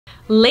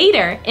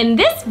Later in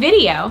this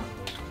video,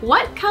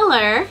 what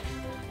color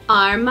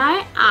are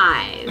my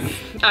eyes?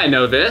 I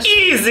know this.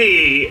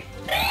 Easy!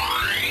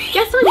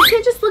 Guess what? You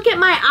can't just look at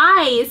my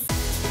eyes.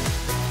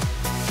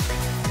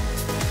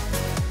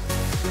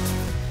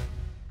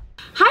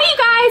 Hi you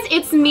guys,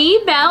 it's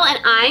me, Belle, and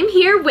I'm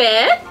here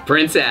with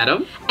Prince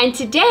Adam. And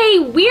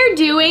today we're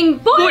doing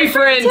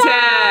boyfriend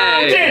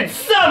tag. Did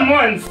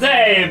someone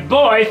say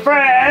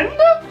boyfriend?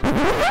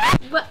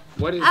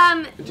 What is...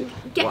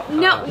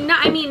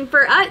 I mean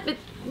for us, but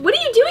what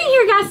are you doing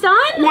here,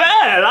 Gaston?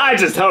 Well, I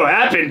just so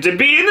happened to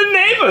be in the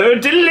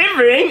neighborhood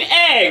delivering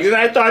eggs, and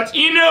I thought,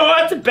 you know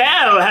what,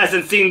 Belle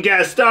hasn't seen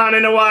Gaston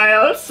in a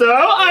while, so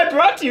I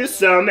brought you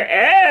some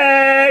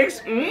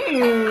eggs.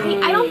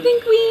 I don't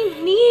think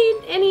we need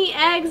any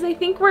eggs. I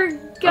think we're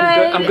good.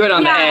 I'm good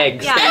on the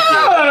eggs. Yeah. Thank you.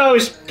 Oh,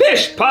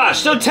 pish posh.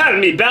 So tell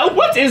me, Belle,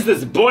 what is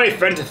this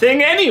boyfriend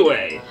thing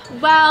anyway?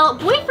 Well,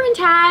 boyfriend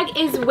tag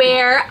is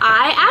where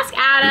I ask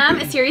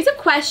Adam a series of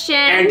questions.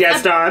 And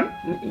Gaston?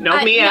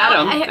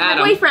 Adam. My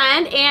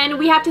boyfriend, and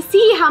we have to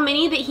see how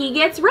many that he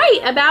gets right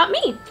about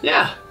me.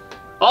 Yeah,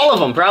 all of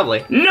them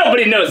probably.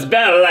 Nobody knows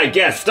Belle like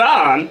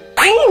Gaston.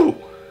 Ooh!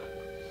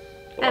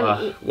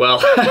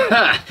 Well,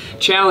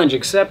 challenge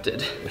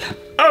accepted.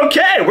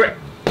 Okay,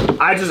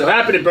 I just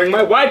happen to bring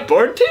my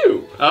whiteboard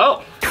too.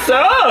 Oh.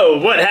 So,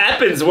 what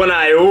happens when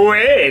I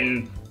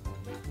win?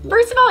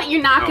 First of all,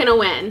 you're not gonna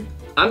win.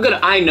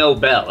 I know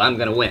Belle, I'm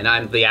gonna win.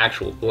 I'm the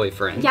actual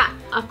boyfriend. Yeah,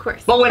 of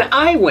course. But when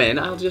I win,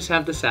 I'll just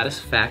have the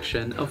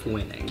satisfaction of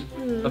winning,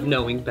 of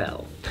knowing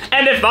Belle.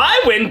 And if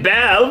I win,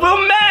 Belle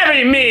will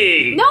marry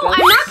me! No,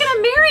 I'm not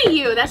gonna marry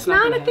you. That's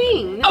not a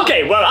thing. No.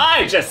 Okay, well,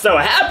 I just so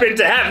happen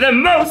to have the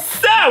most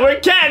sour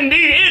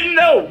candy in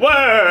the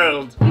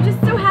world! You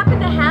just so happen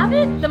to have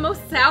it? The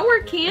most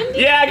sour candy?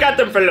 Yeah, I got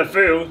them for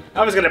LeFou.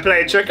 I was gonna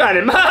play a trick on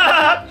him.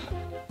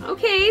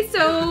 Okay,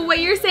 so what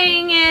you're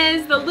saying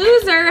is the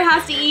loser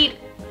has to eat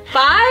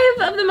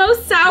 5 of the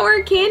most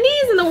sour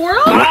candies in the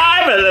world?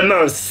 5 of the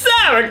most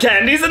sour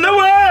candies in the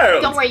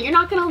world! Don't worry, you're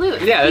not gonna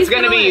lose. Yeah, He's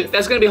gonna lose.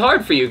 that's gonna be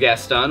hard for you,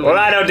 Gaston. Well,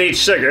 I don't eat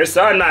sugar,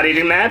 so I'm not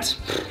eating that.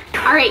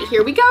 All right,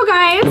 here we go,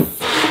 guys.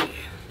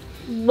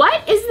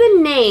 What is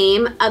the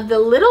name of the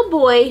little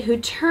boy who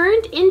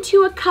turned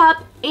into a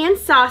cup and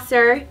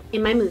saucer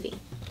in my movie?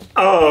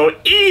 Oh,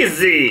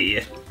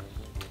 easy!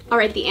 All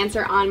right, the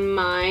answer on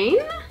mine.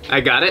 I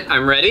got it,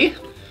 I'm ready.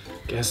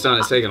 Gaston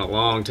is taking a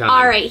long time.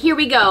 All right, here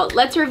we go.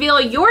 Let's reveal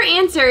your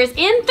answers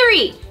in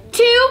 3,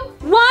 2,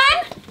 1.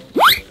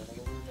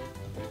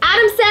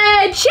 Adam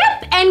said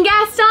Chip and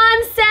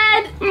Gaston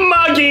said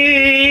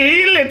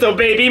Muggy! Little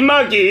baby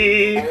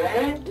Muggy!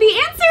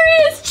 the answer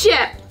is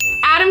Chip.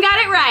 Adam got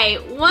it right.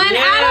 1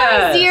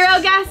 Adam,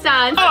 0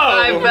 Gaston.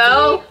 Oh,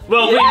 Belle.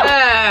 Well,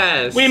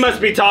 Yes. we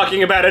must be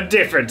talking about a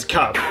different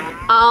cup.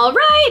 All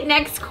right,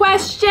 next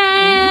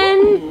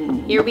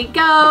question. Here we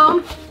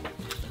go.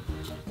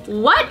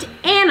 What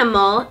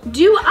animal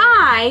do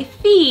I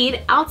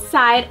feed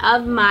outside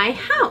of my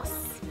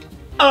house?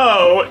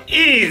 Oh,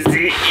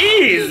 easy,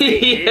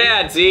 easy.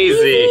 Yeah, it's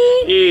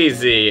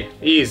easy.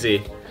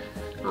 Easy.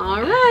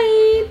 All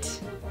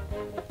right.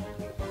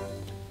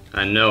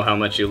 I know how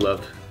much you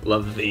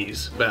love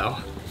these,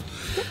 Belle.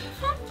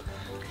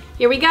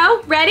 Here we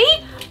go. Ready?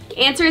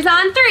 Answers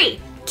on 3,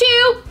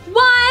 2, 1.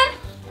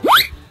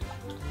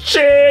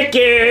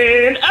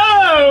 Chicken!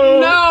 Oh!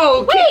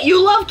 No! Wait.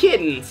 You love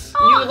kittens.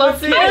 Oh, You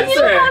love the I do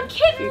answer. love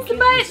kittens, but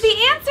the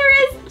answer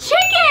is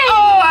chicken.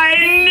 Oh, I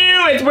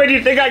knew it! Where do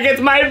you think I get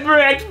my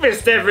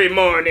breakfast every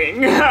morning?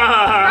 From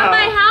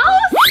my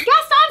house?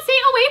 Gaston, stay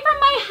away from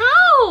my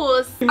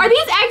house. Are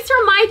these eggs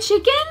from my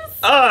chickens?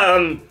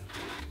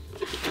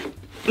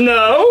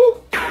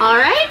 No? All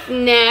right,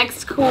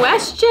 next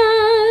question.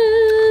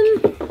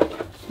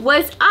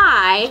 Was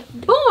I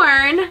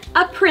born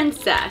a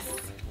princess?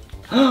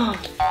 I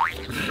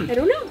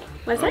don't know.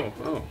 Was I?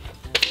 Oh.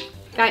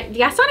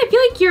 Gaston, I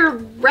feel like you're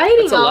writing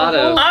That's a lot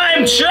of-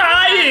 I'm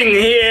trying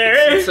here!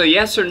 It's a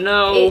yes or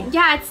no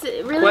Yeah, it's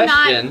really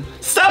question.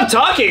 not. Stop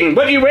talking!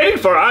 What are you waiting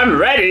for? I'm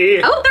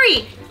ready! Oh,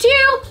 3, 2,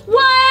 1.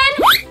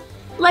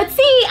 Let's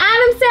see.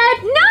 Adam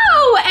said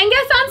no, and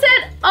Gaston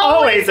said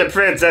Always a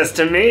princess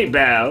to me,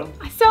 Belle.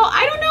 So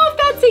I don't know if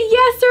that's a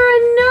yes or a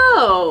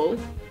no.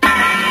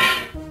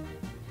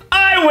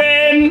 I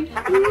win!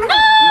 No!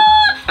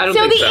 I don't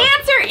So think the so.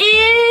 answer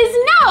is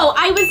no.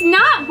 I was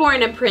not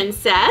born a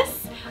princess.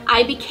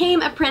 I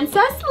became a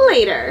princess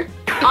later.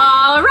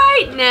 All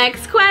right,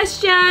 next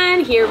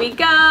question. Here we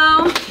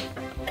go.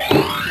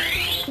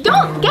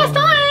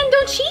 Gaston,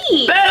 don't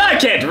cheat. Belle, I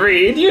can't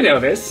read. You know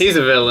this. He's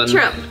a villain.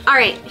 True. All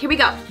right, here we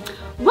go.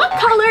 What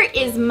color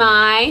is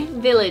my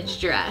village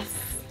dress?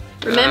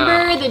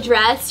 Remember the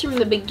dress from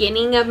the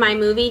beginning of my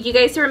movie? Do you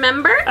guys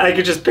remember? I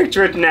could just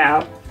picture it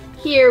now.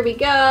 Here we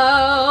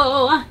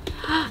go.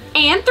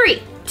 And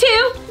 3,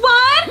 2,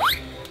 1.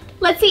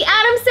 Let's see,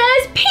 Adam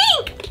says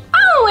pink.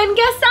 Oh, and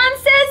Gaston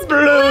says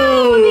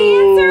blue. The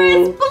answer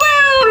is blue.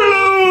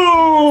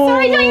 Blue.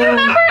 Sorry, don't you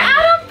remember,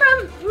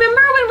 Adam,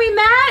 remember when we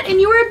met and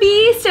you were a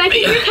beast and I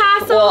think your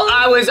castle? Well,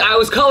 I was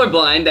was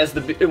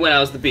colorblind when I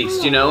was the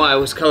Beast, you know? I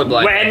was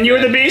colorblind. When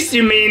you're the Beast,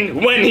 you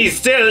mean when he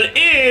still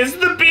is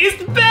the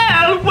Beast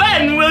Belle?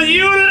 When will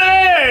you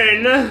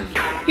learn?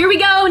 Here we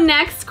go,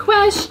 next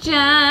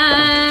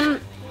question.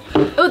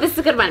 Oh, this is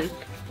a good one.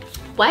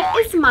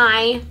 What is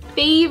my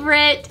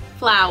favorite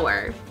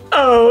flower?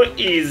 Oh,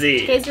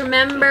 easy. You guys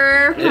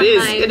remember from it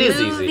my is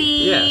movie?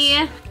 easy,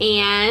 yes.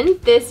 And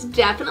this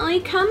definitely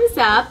comes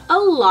up a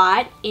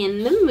lot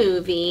in the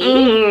movie.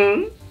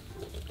 Mm-hmm.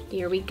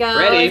 Here we go.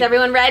 Ready. Is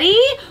everyone ready?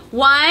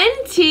 1,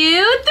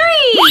 2,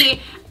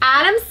 3.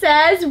 Adam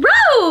says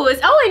rose.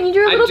 Oh, and you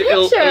drew a little picture.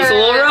 It was a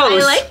little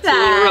rose. I like It's a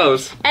that. little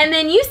rose. And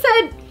then you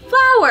said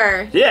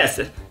flower. Yes,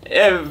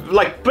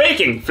 like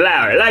baking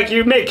flour. Like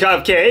you make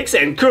cupcakes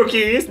and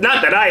cookies.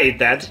 Not that I eat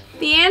that.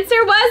 The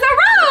answer was a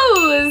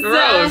rose.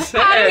 Rose.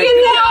 How Hey, do you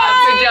good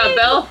know? job,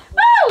 Belle.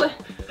 Woo!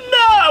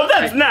 No,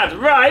 that's not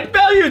right.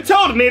 Belle, you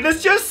told me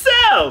this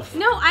yourself.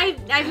 No,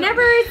 I've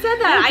never said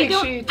that. I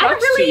don't think she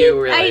talks to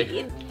you,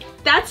 really.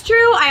 That's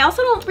true. I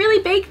also don't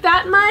really bake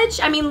that much.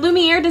 I mean,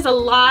 Lumiere does a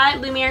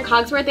lot. Lumiere and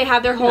Cogsworth, they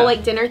have their whole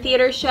like dinner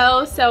theater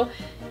show. So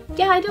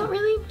yeah, it's not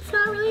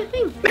really a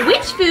thing.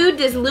 Which food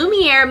does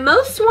Lumiere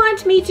most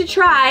want me to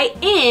try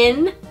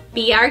in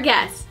Be Our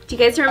Guest? Do you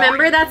guys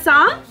remember that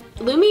song?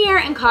 Lumiere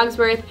and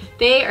Cogsworth,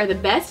 they are the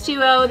best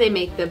duo. They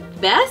make the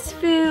best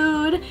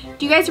food.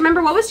 Do you guys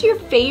remember what was your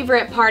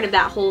favorite part of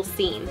that whole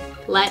scene?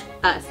 Let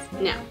us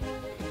know.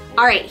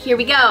 All right, here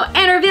we go.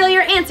 And reveal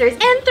your answers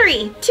in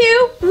 3,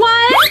 2, 1.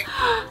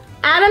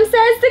 Adam says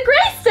the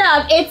gray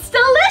stuff. It's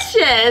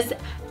delicious.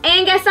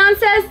 And Gaston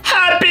says,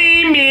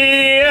 Happy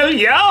Meal,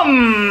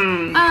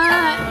 yum!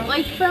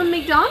 like from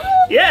McDonald's?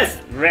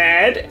 Yes,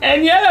 red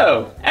and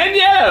yellow,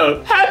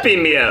 Happy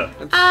Meal.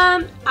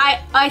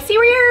 I see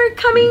where you're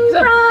coming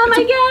from,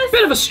 I guess.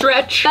 Bit of a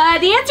stretch. But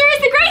the answer is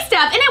the gray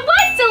stuff, and it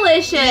was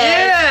delicious.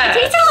 Yes. It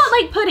tasted a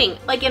lot like pudding,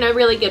 like in a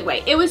really good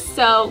way. It was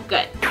so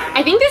good.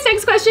 I think this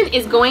next question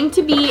is going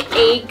to be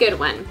a good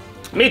one.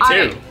 Me too. All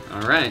right.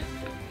 All right.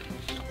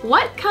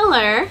 What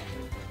color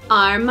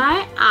are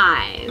my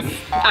eyes?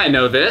 I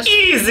know this.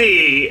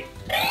 Easy.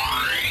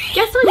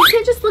 Guess what? You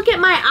can't just look at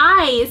my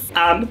eyes.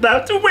 I'm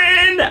about to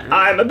win.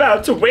 I'm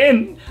about to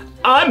win.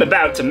 I'm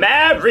about to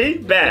marry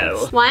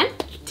Belle. 1,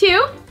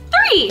 2,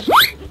 3.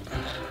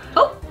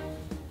 Oh,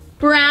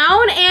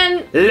 brown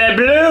and Le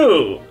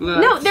bleu.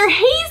 no, they're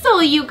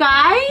hazel, you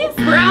guys.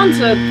 Brown's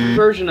a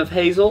version of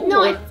hazel.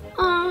 No, it's,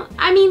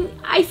 I mean,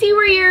 I see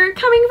where you're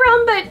coming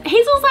from, but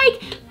hazel's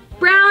like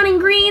brown and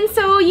green,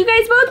 so you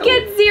guys both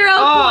get 0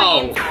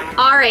 points.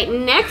 All right,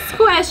 next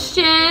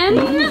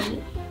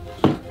question.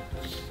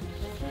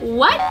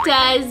 What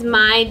does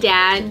my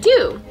dad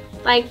do,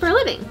 like, for a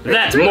living?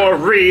 That's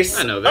Maurice.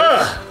 I know this.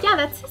 Ugh. Yeah,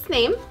 that's his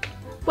name.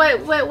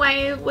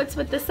 What's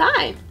with this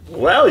eye?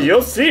 Well,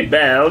 you'll see,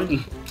 Belle.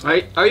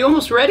 Are you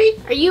almost ready?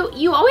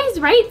 You always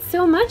write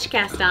so much,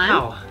 Gaston.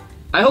 Wow.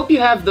 I hope you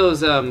have those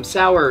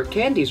sour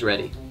candies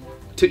ready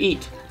to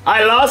eat.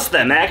 I lost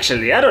them,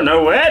 actually. I don't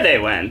know where they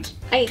went.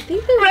 I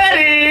think they're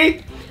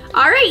Ready?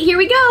 All right, here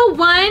we go.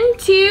 1,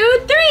 2,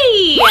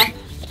 3.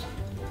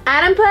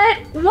 Adam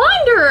put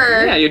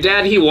Wanderer. Yeah, your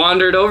dad, he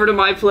wandered over to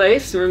my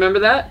place. Remember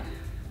that?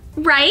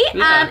 Right?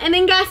 Yeah. And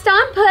then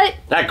Gaston put,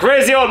 That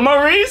crazy old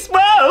Maurice?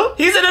 Well,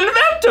 he's an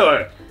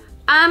inventor.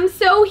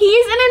 so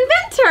he's an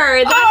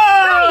inventor. That's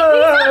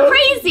right. He's not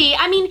crazy.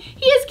 I mean,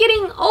 he is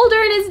getting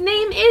older and his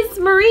name is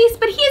Maurice,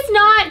 but he is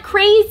not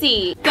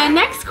crazy. The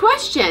next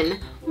question.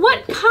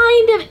 What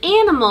kind of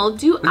animal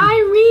do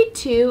I read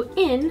to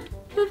in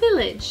the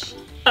village?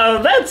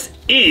 Oh, that's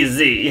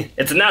easy.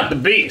 It's not the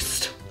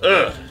Beast.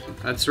 Ugh.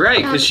 That's right,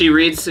 because she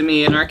reads to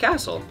me in our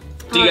castle.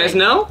 Do you guys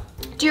know?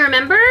 Do you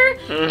remember?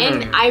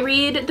 And I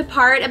read the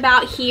part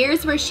about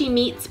here's where she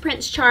meets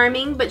Prince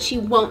Charming, but she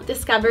won't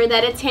discover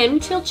that it's him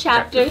till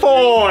chapter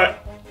 4.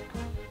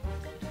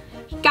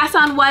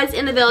 Gaston was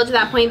in the village at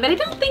that point, but I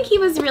don't think he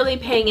was really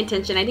paying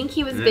attention. I think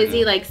he was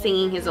busy like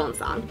singing his own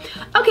song.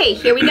 Okay,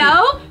 here we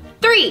go.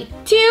 3,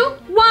 2,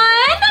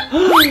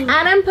 1.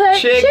 Adam put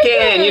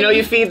chicken. You know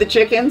you feed the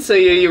chickens, so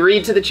you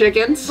read to the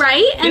chickens.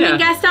 Right? And then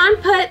Yeah. Gaston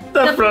put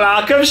The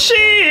flock of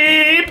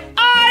sheep.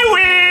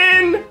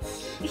 I win.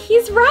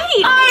 He's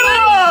right.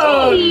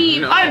 I won.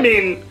 Sheep. I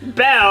mean,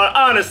 Belle,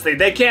 honestly,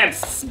 they can't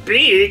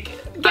speak.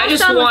 I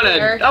just Gaston was want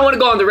there. to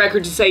go on the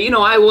record to say, you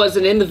know, I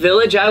wasn't in the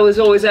village. I was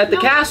always at the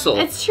castle.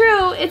 It's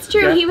true. It's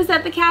true. Yeah. He was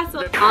at the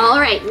castle. All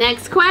right,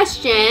 next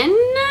question.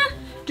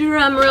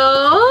 Drum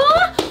roll.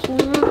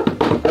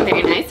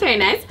 Very nice, very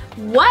nice.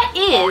 What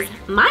is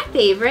my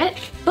favorite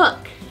book?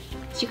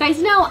 As you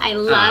guys know, I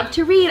love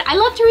to read. I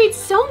love to read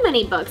so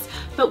many books,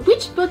 but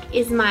which book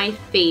is my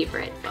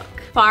favorite book?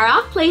 Far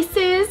Off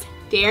Places,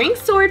 Daring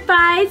Sword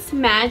Fights,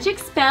 Magic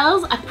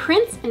Spells, A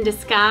Prince in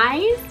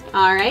Disguise.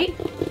 All right,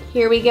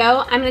 here we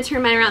go. I'm gonna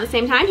turn mine around at the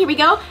same time. Here we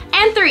go.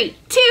 And 3,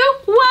 2,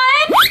 1.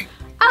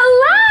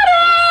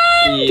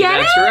 Aladdin! Yeah, Get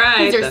that's it? right,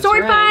 Because there's that's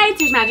sword right. fights,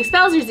 there's magic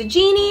spells, there's a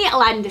genie.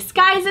 Aladdin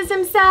disguises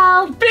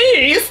himself.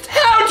 Beast?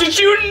 How did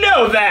you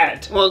know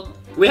that? Well,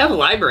 we have a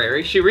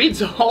library. She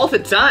reads all the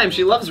time.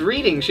 She loves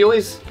reading. She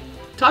always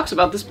talks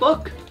about this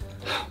book.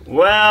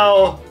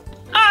 Well,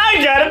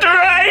 I got it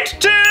right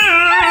too!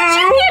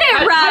 You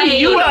get it right!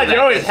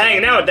 You're always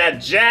hanging out with that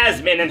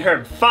Jasmine and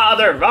her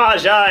father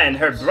Raja and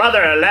her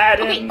brother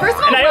Aladdin. Okay, first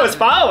of all, and I always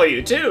follow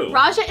you too.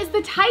 Raja is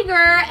the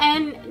tiger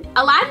and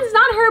Aladdin's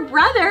not her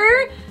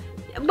brother.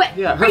 But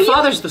Yeah, her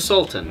father's the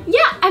Sultan.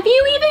 Yeah, have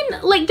you even,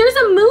 like, there's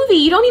a movie.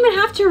 You don't even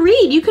have to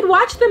read. You could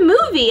watch the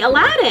movie,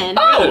 Aladdin.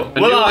 Oh,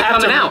 well,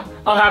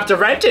 I'll have to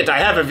rent it. I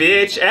have a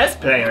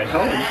VHS player at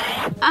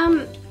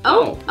home.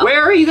 Oh,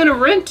 where are you gonna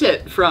rent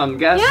it from,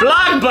 Gaston?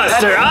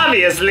 Blockbuster,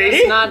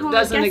 obviously.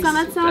 That's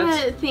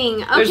not a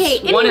thing. Okay,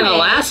 There's one in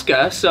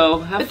Alaska,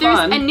 so have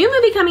fun. There's a new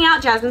movie coming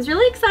out. Jasmine's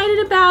really excited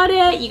about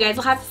it. You guys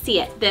will have to see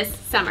it this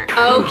summer.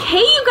 Okay,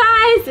 you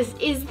guys, this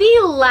is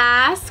the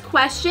last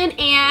question,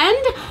 and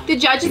the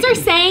judges are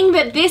saying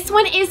that this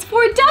one is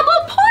for double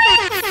points.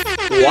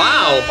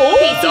 Wow.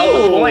 Okay, so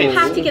double you points.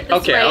 have to get this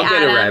Okay, right, I'll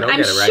get it Adam. right, I'll I'm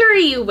get it right. sure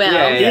you will.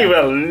 Yeah. He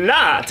will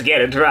not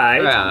get it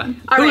right. Yeah.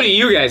 Who do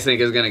you guys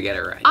think is gonna get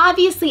it right?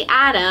 Obviously,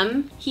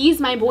 Adam. He's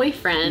my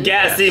boyfriend.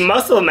 Gassy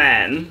Muscle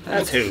Man.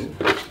 That's who.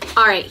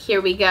 All right, here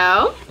we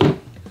go.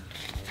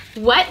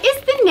 What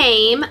is the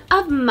name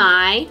of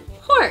my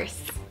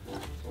horse?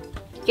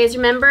 You guys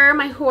remember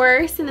my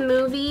horse in the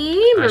movie?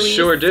 I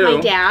sure do.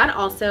 My dad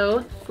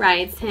also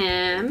rides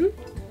him.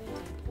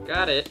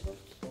 Got it.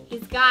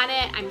 He's got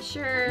it, I'm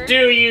sure.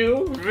 Do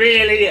you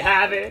really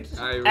have it,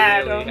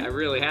 Adam? I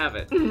really have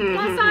it.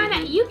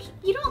 Gaston, you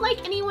don't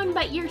like anyone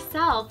but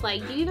yourself.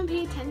 Like, do you even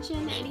pay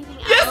attention to anything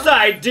else? Yes,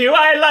 I do.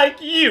 I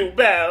like you,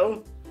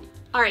 Belle.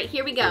 All right,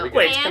 here we go.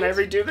 Wait, can I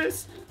redo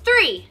this?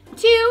 3,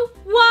 2,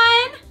 1.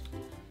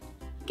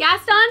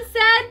 Gaston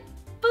said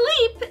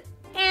Philippe,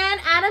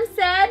 and Adam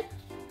said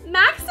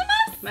Maximus?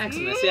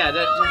 Maximus, yeah.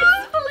 No,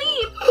 it's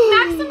Philippe.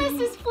 Maximus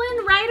is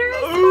Flynn Rider's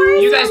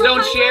horse. You guys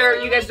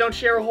don't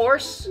share a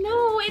horse?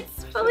 No,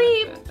 it's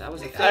Philippe. That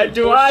was a thing.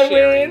 Do I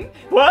win?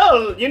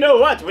 Well, you know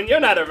what? When you're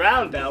not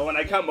around, Belle, when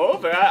I come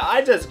over,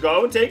 I just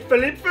go and take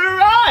Philippe for a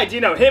ride. You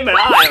know, him and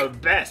I are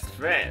best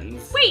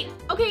friends. Wait,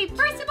 okay,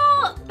 first of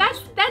all, that's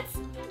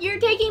you're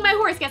taking my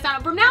horse,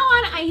 Gaston. From now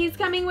on, he's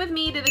coming with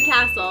me to the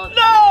castle.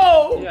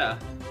 No! Yeah.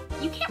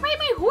 You can't ride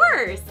my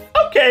horse.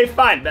 Okay,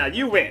 fine, Belle,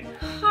 you win.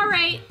 All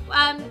right,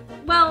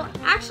 well,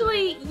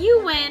 actually,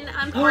 you win,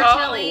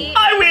 unfortunately.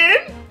 I win?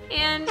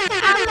 And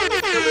Adam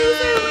is the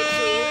loser, which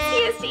means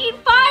he has to eat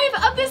 5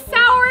 of the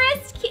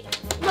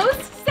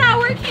most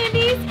sour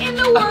candies in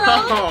the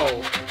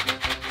world.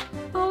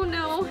 Oh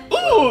no.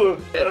 Ooh!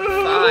 5, 1.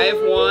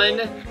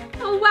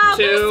 Oh wow,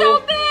 2, they're so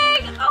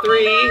big. Oh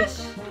 3, my gosh.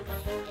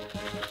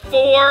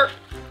 4.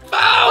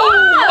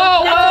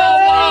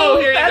 Oh,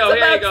 here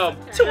you go.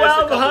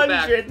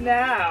 1,200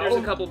 now. There's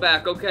a couple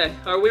back. Okay,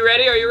 are we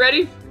ready? Are you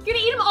ready? You're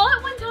gonna eat them all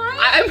at one time?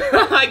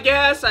 I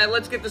guess.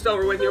 Let's get this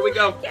over with. Here we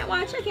go. I can't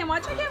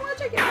watch.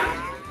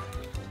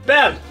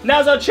 Belle,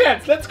 now's our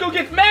chance. Let's go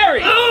get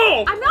married.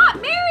 Oh! I'm not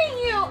marrying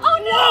you. Oh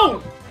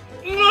no.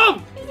 No!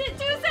 Is it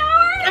too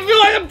sour? I feel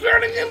like I'm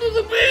turning into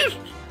the Beast.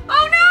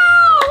 Oh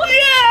no!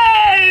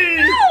 Yay!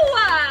 No!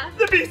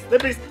 The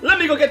beast. Let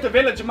me go get the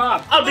village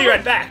mob. I'll be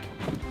right back.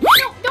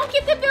 No, don't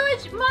get the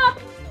village mob.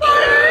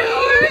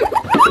 Alright,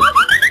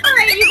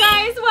 you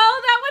guys.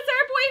 Well, that was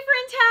our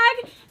boyfriend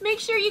tag. Make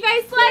sure you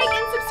guys like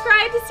and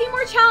subscribe to see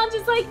more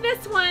challenges like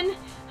this one.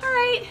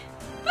 Alright,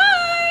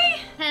 bye!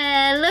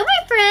 Hello,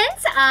 my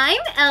friends.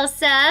 I'm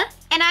Elsa.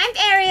 And I'm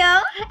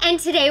Ariel. And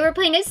today we're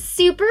playing a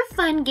super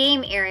fun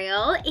game,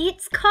 Ariel.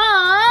 It's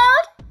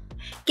called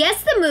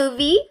Guess the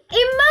Movie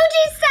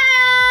Emoji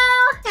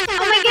Style. Oh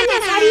my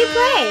goodness, how do you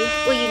play?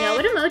 Well, you know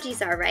what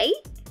emojis are, right?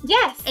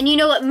 Yes. And you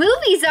know what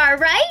movies are,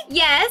 right?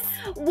 Yes.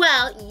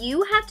 Well,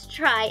 you have to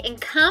try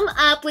and come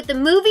up with the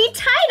movie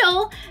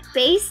title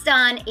based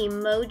on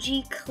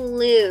emoji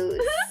clues.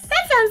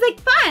 That sounds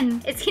like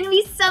fun. It's gonna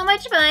be so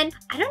much fun.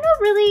 I don't know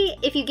really,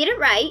 if you get it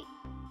right,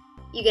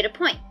 you get a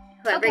point.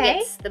 Whoever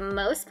gets the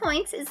most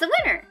points is the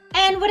winner.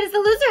 And what does the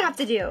loser have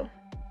to do?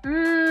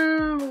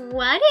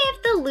 What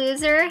if the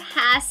loser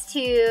has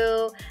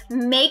to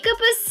make up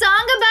a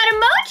song about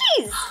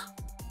emojis?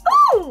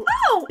 Ooh!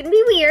 Oh! It's gonna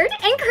be weird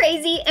and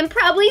crazy and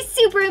probably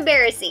super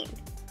embarrassing.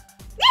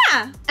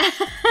 Yeah!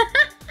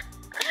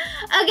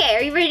 Okay,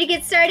 are you ready to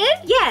get started?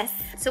 Yes.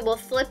 So we'll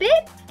flip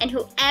it, and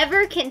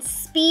whoever can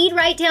speed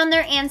write down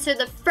their answer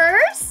the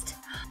first,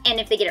 and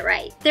if they get it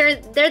right, they're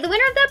the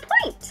winner of that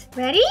point.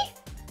 Ready?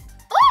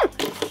 Oh!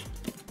 I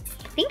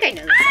think I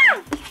know this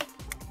song.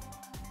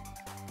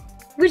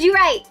 What'd you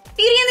write?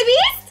 Beauty and the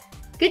Beast?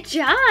 Good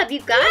job,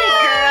 you got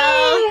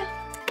it,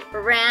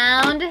 girl.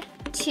 Round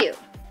 2.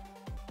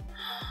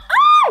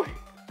 Oh!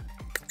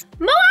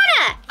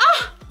 Moana!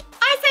 Oh,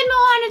 I said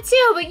Moana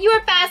too, but you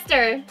were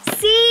faster.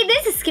 See,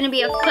 this is gonna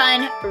be a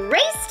fun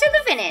race to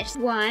the finish.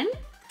 1,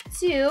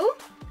 2.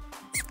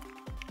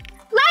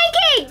 Lion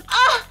King!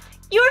 Oh,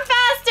 you were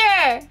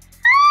faster.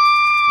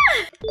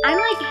 I'm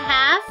like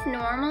half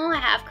normal,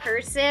 half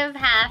cursive,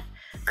 half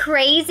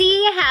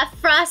crazy, half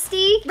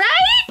frosty.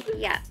 Right?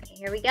 Yeah, okay,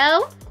 here we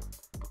go.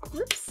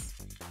 Whoops.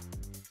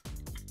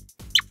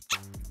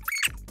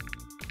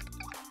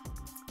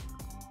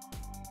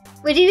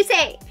 What did you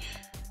say?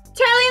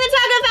 Charlie and the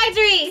Taco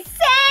Factory.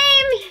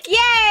 Same!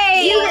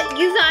 Yay!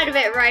 You thought of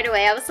it right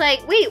away. I was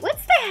like, wait,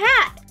 what's the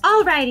hat?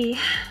 Alrighty.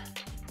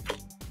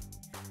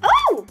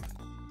 Oh!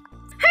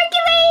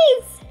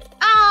 Hercules!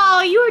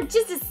 Oh, you were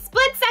just a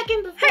split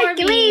second before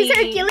Hercules, me.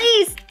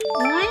 Hercules!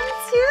 1, 2.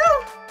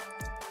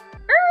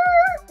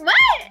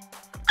 What?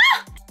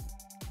 Ah!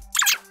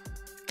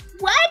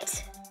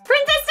 What?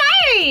 Princess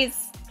Diaries.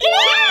 It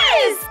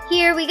is!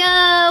 Here we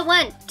go.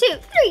 1, 2,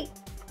 3.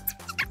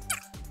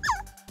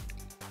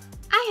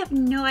 I have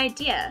no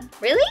idea.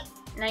 Really?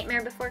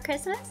 Nightmare Before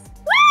Christmas?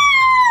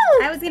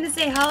 Woo! I was gonna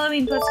say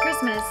Halloween plus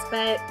Christmas,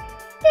 but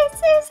This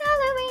is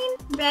Halloween.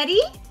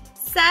 ready,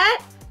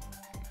 set.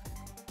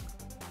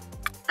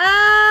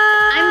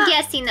 I'm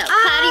guessing though.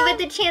 Cloudy with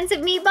the Chance of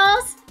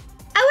Meatballs?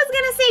 I was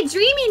gonna say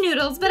Dreamy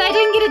Noodles, but I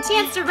didn't get a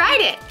chance to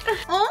write it.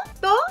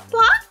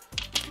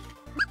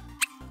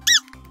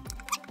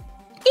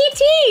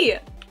 E.T.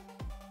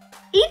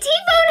 E.T.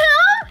 Phone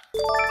Home?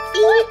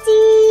 E.T.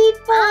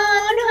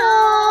 Phone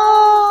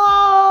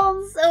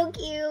Home. So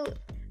cute.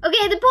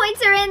 Okay, the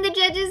points are in. The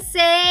judges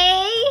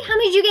say, how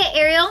many did you get,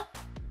 Ariel?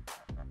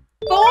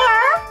 4.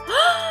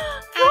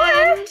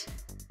 And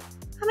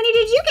how many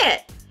did you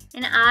get?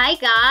 And I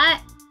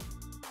got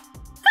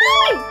 5.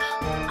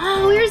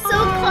 Oh, we were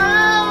so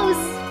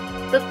close.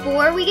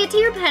 Before we get to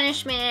your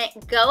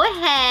punishment, go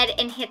ahead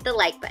and hit the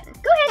like button.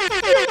 Go ahead.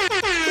 Do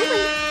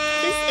it.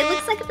 It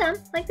looks like a thumb,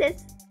 like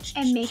this.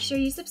 And make sure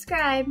you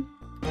subscribe.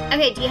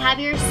 Okay, do you have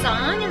your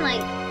song and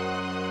like...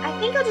 I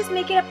think I'll just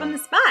make it up on the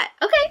spot.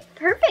 Okay,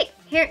 perfect.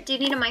 Here, do you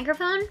need a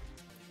microphone?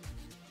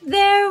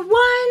 There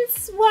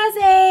once was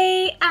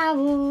a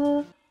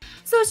owl.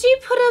 So she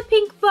put a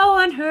pink bow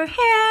on her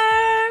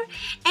hair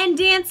and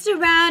danced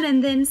around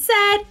and then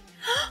said,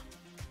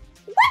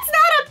 "What's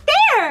that up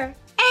there?"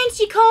 And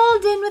she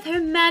called in with her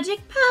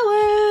magic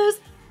powers,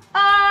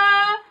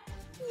 a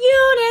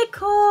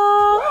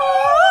unicorn.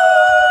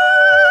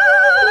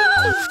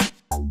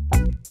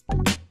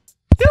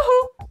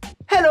 Yoo-hoo!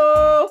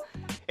 Hello!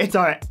 It's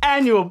our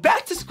annual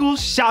back-to-school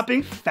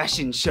shopping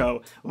fashion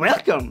show.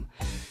 Welcome!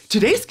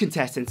 Today's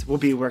contestants will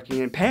be working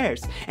in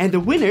pairs, and the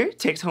winner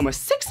takes home a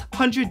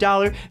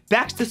 $600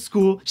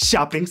 back-to-school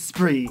shopping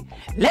spree.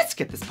 Let's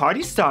get this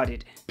party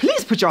started.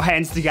 Please put your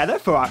hands together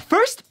for our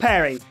first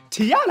pairing,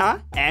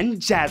 Tiana and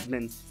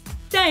Jasmine.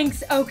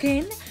 Thanks,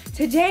 Oaken.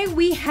 Today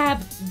we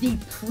have the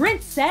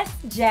Princess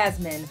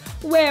Jasmine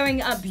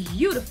wearing a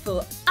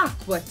beautiful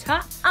aqua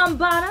top. On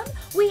bottom,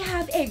 we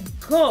have a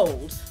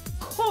gold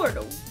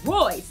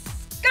corduroy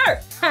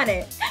skirt,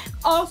 honey.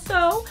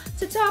 Also,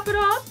 to top it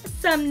off,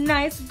 some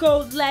nice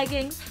gold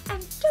leggings.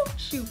 And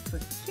don't you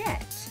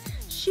forget,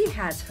 she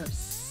has her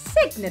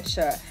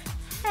signature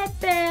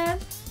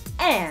headband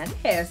and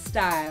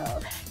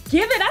hairstyle.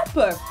 Give it up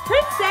for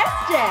Princess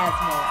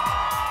Jasmine.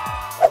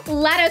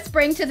 Let us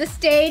bring to the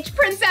stage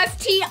Princess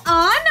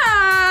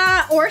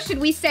Tiana, or should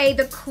we say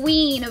the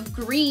Queen of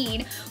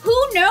Green. Who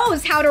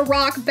knows how to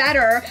rock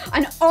better?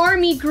 An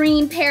army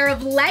green pair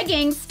of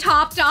leggings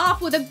topped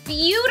off with a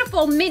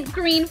beautiful mint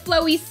green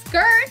flowy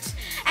skirt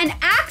and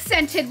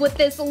accented with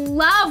this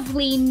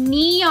lovely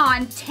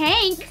neon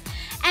tank.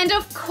 And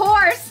of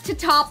course, to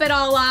top it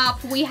all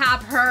off, we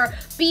have her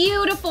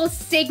beautiful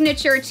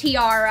signature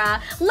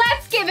tiara.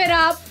 Let's give it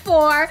up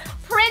for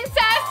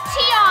Princess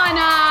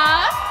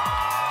Tiana.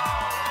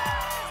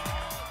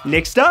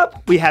 Next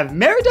up, we have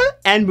Merida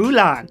and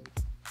Mulan.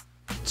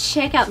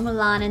 Check out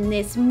Mulan in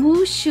this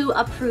Mushu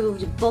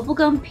approved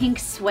bubblegum pink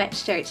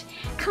sweatshirt,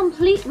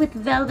 complete with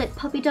velvet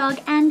puppy dog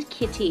and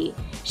kitty.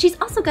 She's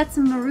also got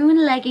some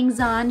maroon leggings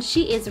on.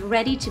 She is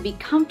ready to be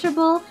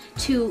comfortable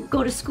to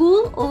go to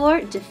school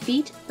or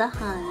defeat the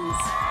Huns.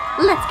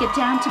 Let's get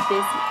down to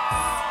business.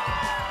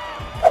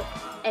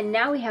 And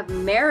now we have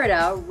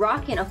Merida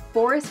rocking a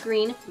forest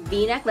green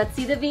V-neck. Let's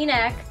see the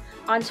V-neck.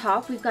 On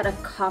top, we've got a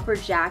copper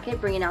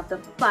jacket bringing out the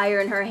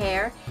fire in her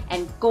hair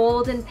and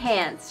golden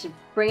pants to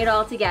bring it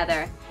all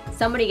together.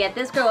 Somebody get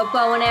this girl a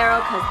bow and arrow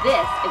because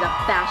this is a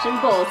fashion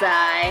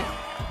bullseye.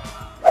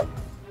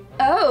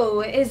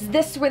 Oh, is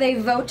this where they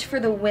vote for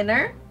the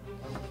winner?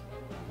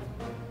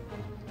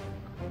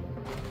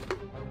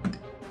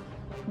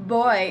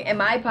 Boy, am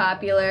I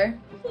popular.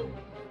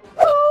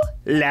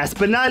 Last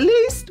but not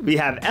least, we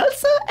have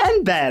Elsa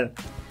and Belle.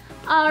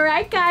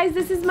 Alright guys,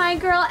 this is my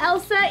girl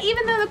Elsa.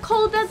 Even though the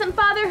cold doesn't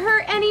bother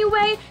her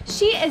anyway,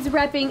 she is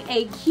repping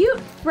a cute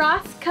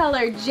frost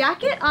colored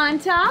jacket on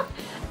top,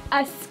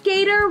 a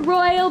skater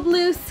royal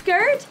blue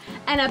skirt,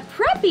 and a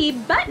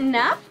preppy button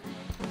up.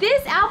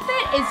 This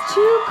outfit is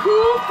too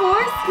cool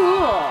for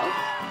school.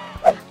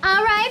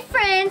 All right,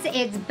 friends,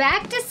 it's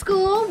back to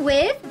school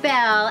with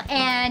Belle,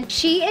 and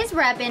she is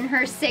repping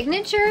her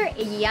signature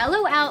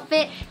yellow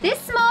outfit. This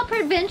small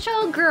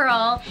provincial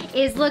girl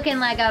is looking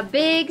like a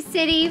big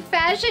city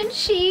fashion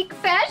chic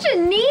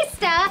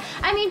fashionista.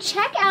 I mean,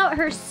 check out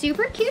her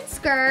super cute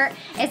skirt.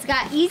 It's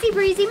got easy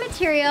breezy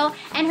material,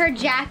 and her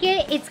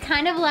jacket, it's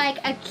kind of like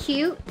a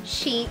cute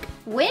chic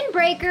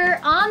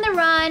windbreaker on the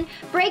run,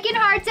 breaking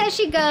hearts as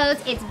she goes.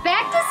 It's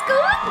back to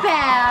school with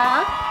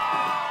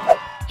Belle.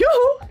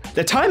 Yoo-hoo!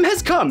 The time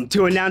has come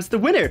to announce the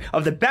winner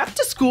of the Back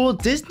to School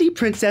Disney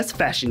Princess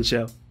Fashion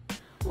Show.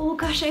 Oh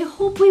gosh, I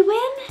hope we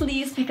win.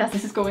 Please pick us.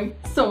 This is going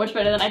so much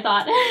better than I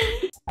thought.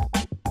 I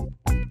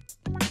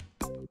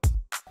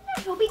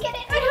hope we get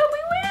it. I hope we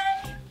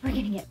win. We're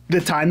getting it.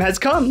 The time has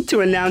come to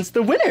announce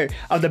the winner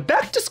of the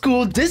Back to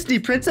School Disney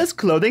Princess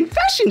Clothing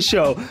Fashion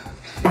Show.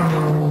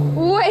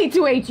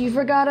 Wait, you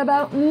forgot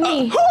about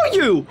me. Who are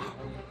you?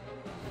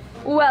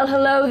 Well,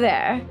 hello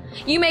there.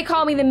 You may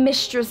call me the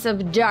Mistress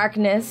of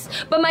Darkness,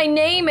 but my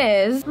name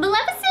is...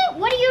 Maleficent,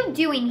 what are you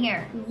doing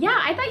here? Yeah,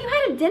 I thought you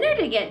had a dinner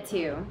to get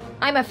to.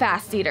 I'm a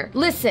fast eater.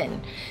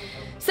 Listen,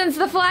 since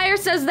the flyer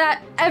says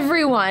that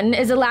everyone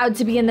is allowed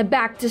to be in the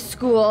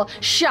back-to-school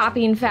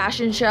shopping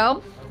fashion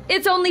show,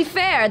 it's only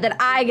fair that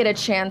I get a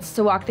chance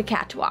to walk the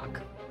catwalk.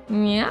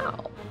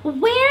 Meow.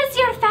 Where's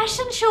your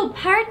fashion show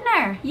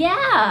partner? Yeah,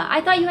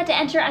 I thought you had to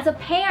enter as a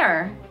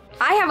pair.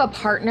 I have a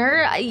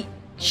partner.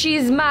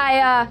 She's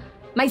my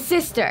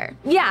sister.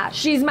 Yeah,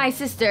 she's my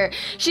sister.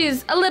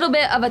 She's a little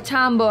bit of a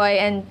tomboy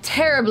and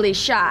terribly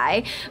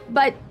shy,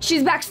 but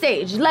she's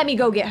backstage. Let me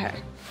go get her.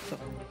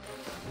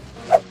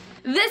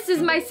 This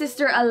is my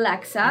sister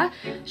Alexa.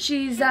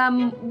 She's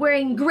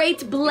wearing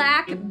great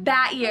black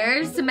bat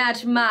ears to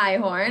match my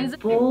horns.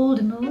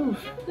 Bold move.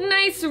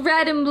 Nice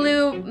red and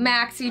blue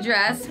maxi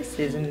dress. This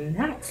is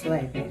not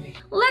sleigh, baby.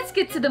 Let's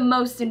get to the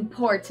most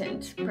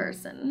important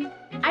person.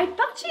 I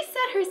thought she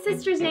said her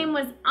sister's name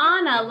was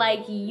Anna,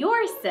 like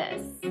your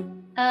sis.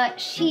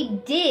 She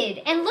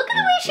did. And look at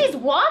the way she's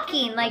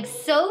walking, like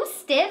so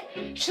stiff.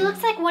 She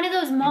looks like one of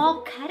those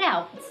mall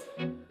cutouts.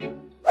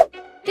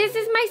 This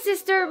is my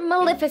sister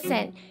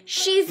Maleficent.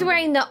 She's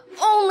wearing the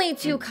only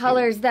two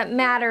colors that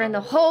matter in the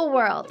whole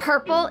world,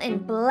 purple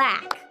and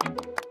black.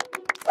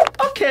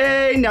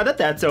 Okay, now that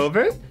that's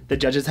over, the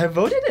judges have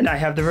voted and I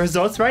have the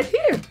results right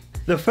here.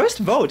 The first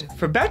vote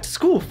for Back to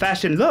School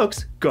fashion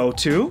looks go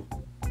to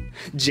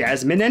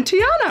Jasmine and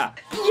Tiana.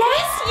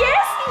 Yes!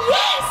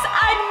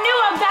 I knew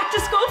a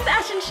back-to-school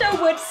fashion show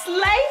would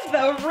slay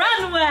the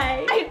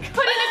runway. I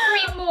couldn't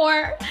agree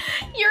more.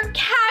 Your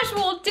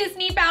casual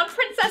Disney-bound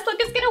princess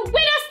look is gonna win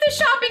us the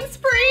shopping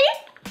spree.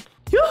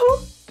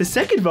 Yoo-hoo! The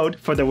second vote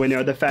for the winner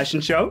of the fashion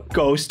show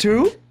goes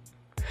to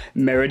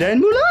Merida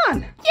and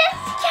Mulan. Yes!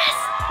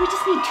 We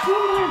just need 2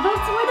 more votes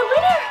and we're the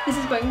winner. This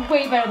is going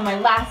way better than my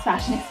last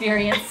fashion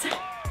experience.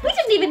 We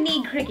didn't even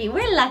need Cricky.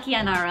 We're lucky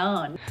on our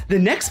own. The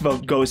next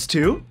vote goes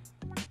to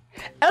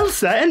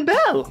Elsa and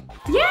Belle.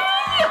 Yay!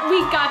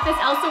 We got this,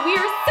 Elsa. We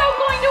are so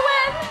going to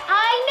win.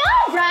 I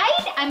know,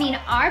 right? I mean,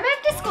 our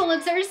back-to-school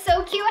looks are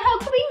so cute. How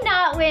could we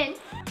not win?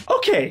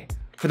 Okay,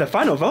 for the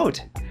final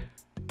vote.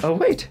 Oh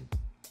wait,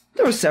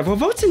 there were several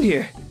votes in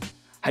here.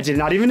 I did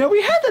not even know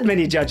we had that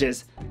many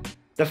judges.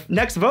 The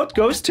next vote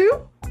goes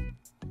to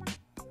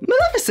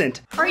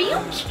Maleficent. Are you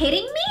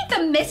kidding me?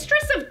 The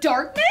Mistress of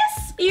Darkness?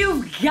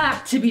 You've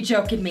got to be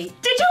joking me.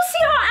 Did you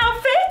see our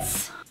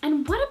outfits?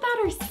 And what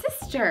about her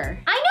sister?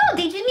 I know,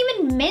 they didn't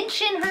even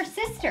mention her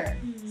sister.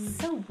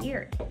 So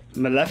weird.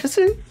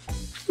 Maleficent,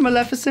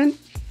 Maleficent,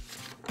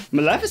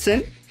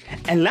 Maleficent,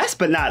 and last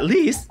but not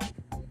least,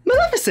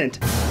 Maleficent.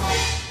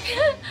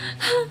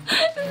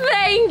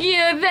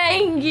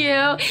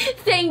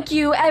 Thank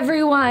you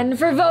everyone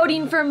for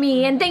voting for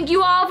me, and thank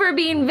you all for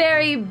being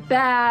very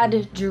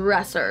bad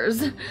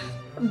dressers.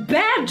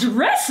 Bad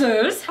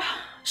dressers?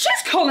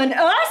 She's calling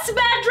us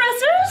bad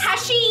dressers?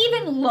 Has she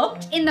even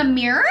looked in the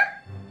mirror?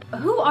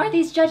 Who are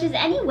these judges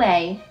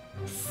anyway?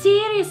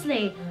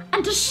 Seriously,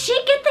 and does she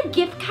get the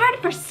gift card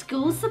for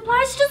school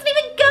supplies? She doesn't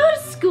even go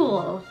to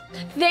school.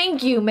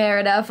 Thank you,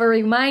 Merida, for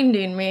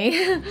reminding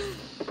me.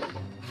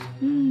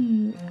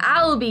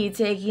 I'll be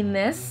taking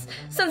this,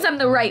 since I'm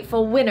the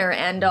rightful winner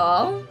and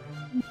all.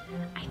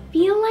 I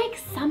feel like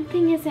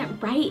something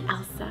isn't right,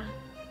 Elsa.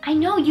 I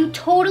know, you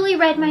totally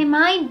read my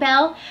mind,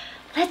 Belle.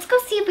 Let's go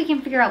see if we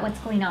can figure out what's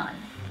going on.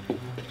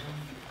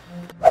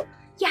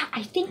 Yeah,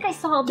 I think I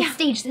saw the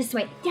stage this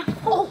way. Yeah.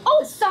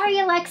 Oh, sorry,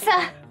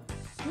 Alexa.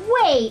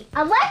 Wait,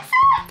 Alexa?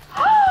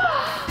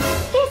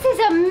 This is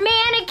a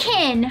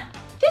mannequin.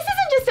 This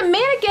isn't just a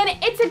mannequin,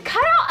 it's a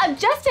cutout of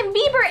Justin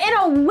Bieber in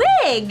a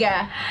wig.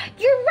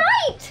 You're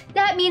right.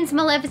 That means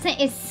Maleficent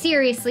is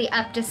seriously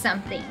up to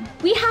something.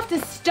 We have to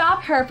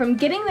stop her from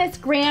getting this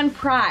grand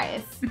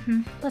prize.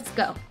 Let's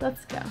go.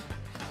 Let's go.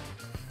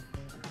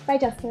 Bye,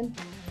 Justin.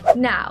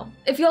 Now,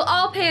 if you'll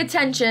all pay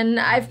attention,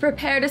 I've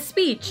prepared a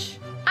speech.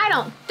 I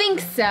don't think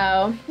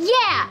so.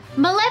 Yeah,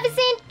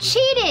 Maleficent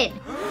cheated.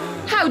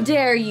 How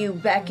dare you,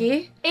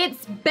 Becky?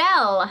 It's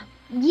Belle.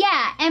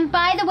 Yeah, and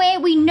by the way,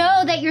 we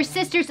know that your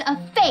sister's a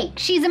fake.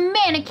 She's a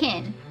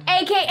mannequin.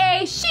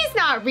 AKA, she's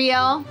not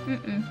real.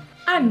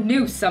 I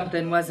knew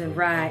something wasn't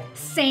right.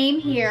 Same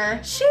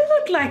here. She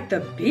looked like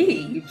the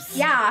Biebs.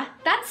 Yeah,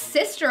 that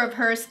sister of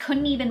hers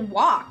couldn't even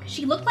walk.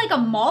 She looked like a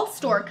mall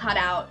store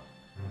cutout.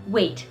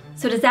 Wait,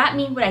 so does that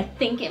mean what I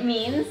think it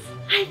means?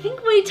 I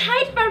think we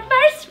tied for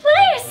first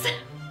place.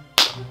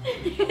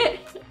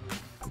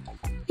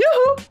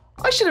 Yoo-hoo!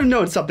 I should have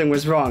known something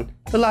was wrong.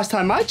 The last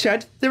time I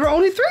checked, there were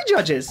only 3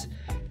 judges.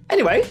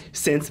 Anyway,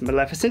 since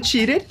Maleficent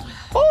cheated,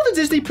 all the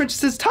Disney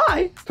princesses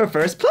tie for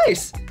first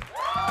place.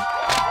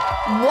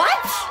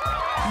 What?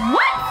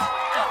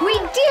 What? We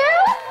do?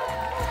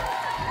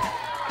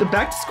 The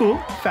back-to-school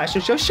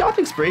fashion show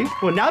shopping spree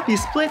will now be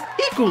split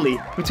equally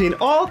between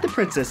all the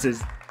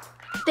princesses.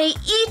 They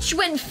each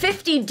win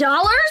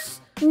 $50?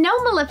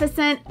 No,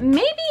 Maleficent,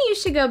 maybe you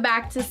should go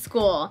back to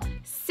school.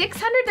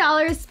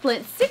 $600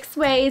 split 6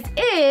 ways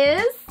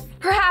is...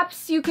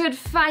 Perhaps you could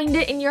find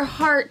it in your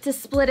heart to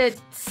split it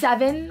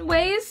 7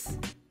 ways?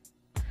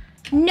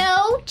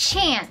 No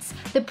chance.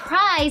 The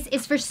prize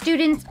is for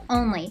students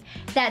only.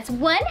 That's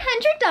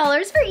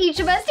 $100 for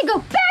each of us to go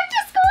back to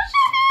school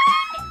shopping!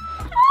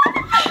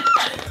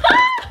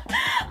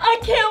 I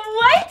can't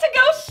wait to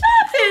go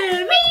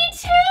shopping! Me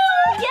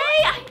too! Yay,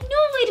 I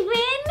knew we'd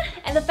win!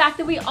 And the fact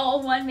that we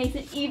all won makes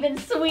it even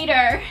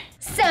sweeter.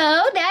 So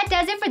that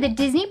does it for the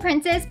Disney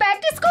Princess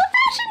Back to School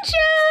Fashion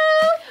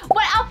Show!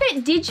 What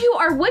outfit did you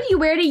or would you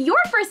wear to your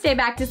first day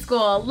back to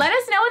school? Let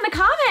us know in the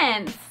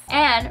comments.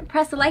 And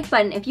press the like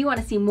button if you want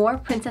to see more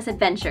princess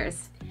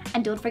adventures.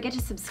 And don't forget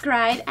to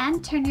subscribe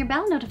and turn your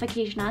bell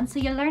notification on so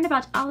you'll learn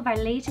about all of our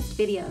latest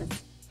videos.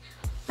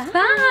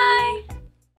 Bye!